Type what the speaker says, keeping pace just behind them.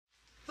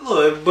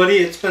Hello everybody,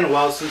 it's been a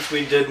while since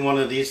we did one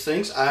of these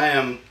things. I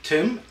am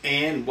Tim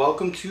and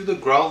welcome to the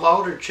Growl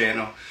Louder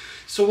channel.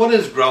 So what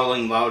is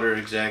growling louder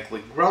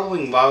exactly?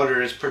 Growling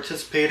louder is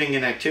participating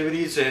in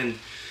activities and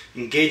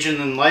engaging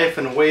in life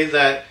in a way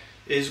that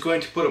is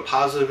going to put a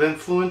positive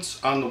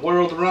influence on the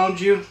world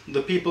around you,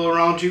 the people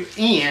around you,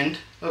 and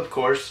of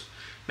course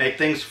make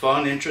things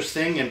fun,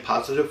 interesting, and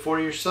positive for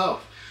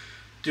yourself.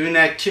 Doing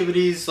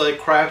activities like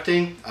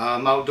crafting,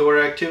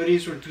 outdoor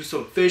activities, or do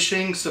some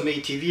fishing, some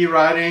ATV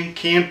riding,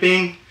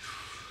 camping,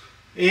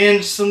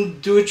 and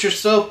some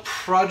do-it-yourself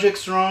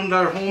projects around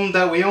our home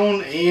that we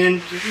own,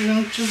 and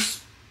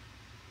just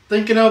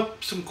thinking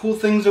up some cool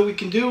things that we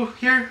can do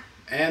here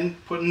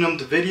and putting them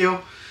to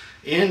video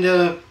and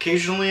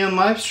occasionally on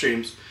live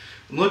streams.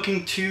 I'm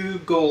looking to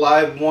go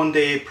live 1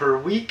 day per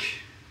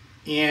week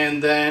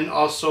and then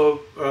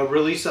also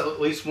release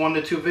at least 1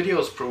 to 2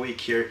 videos per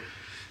week here.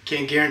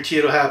 Can't guarantee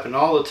it'll happen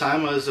all the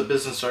time. As a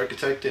business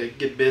architect, I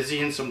get busy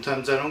and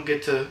sometimes I don't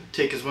get to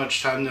take as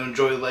much time to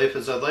enjoy life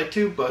as I'd like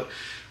to, but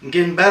I'm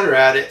getting better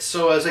at it.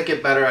 So as I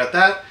get better at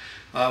that,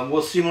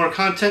 we'll see more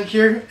content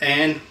here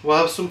and we'll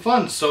have some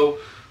fun. So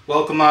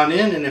welcome on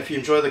in, and if you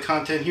enjoy the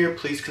content here,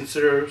 please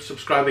consider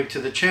subscribing to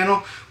the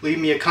channel. Leave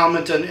me a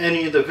comment on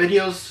any of the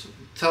videos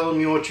telling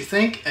me what you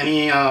think,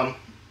 any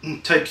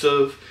types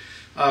of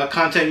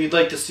content you'd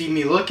like to see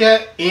me look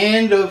at,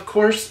 and of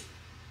course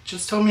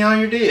just tell me how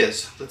your day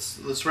is.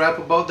 Let's rap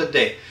about the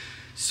day.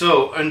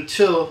 So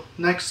until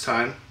next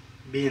time,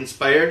 be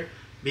inspired,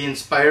 be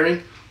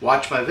inspiring,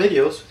 watch my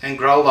videos, and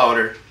growl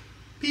louder.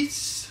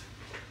 Peace.